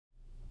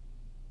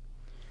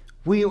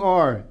We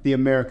are the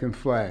American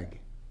flag.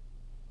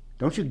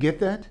 Don't you get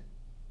that?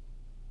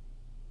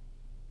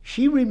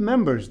 She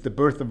remembers the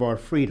birth of our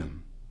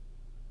freedom,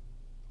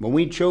 when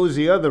we chose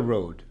the other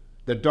road,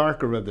 the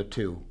darker of the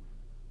two,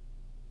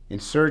 in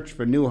search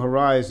for new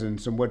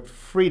horizons and what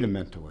freedom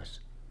meant to us.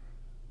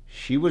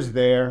 She was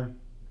there.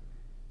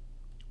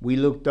 We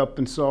looked up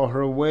and saw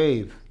her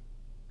wave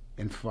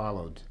and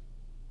followed.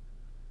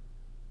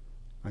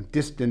 On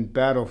distant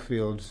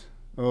battlefields,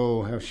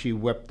 oh, how she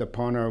wept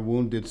upon our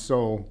wounded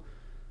soul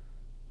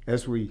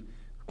as we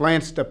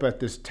glanced up at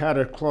this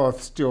tattered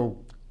cloth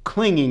still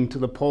clinging to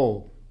the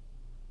pole,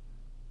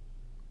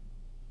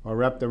 or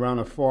wrapped around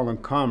a fallen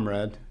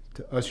comrade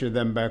to usher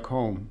them back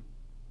home.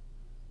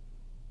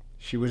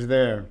 She was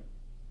there.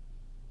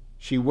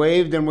 She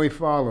waved and we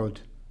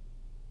followed.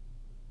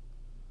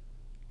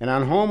 And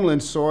on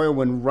homeland soil,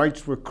 when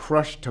rights were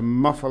crushed to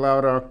muffle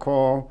out our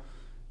call,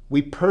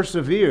 we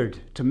persevered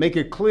to make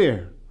it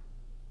clear.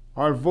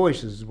 Our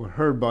voices were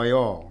heard by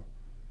all.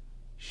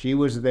 She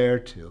was there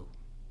too.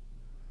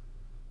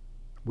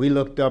 We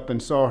looked up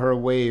and saw her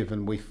wave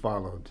and we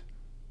followed.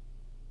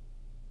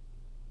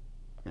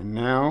 And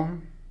now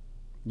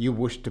you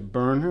wish to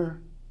burn her?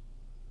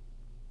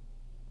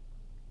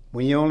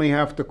 When you only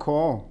have to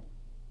call.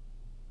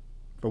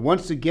 For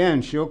once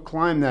again she'll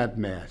climb that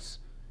mast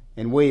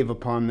and wave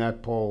upon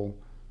that pole.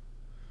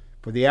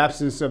 For the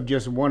absence of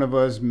just one of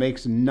us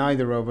makes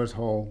neither of us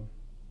whole.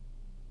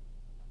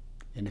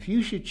 And if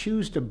you should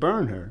choose to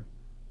burn her,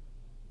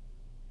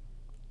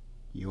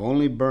 you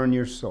only burn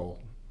your soul.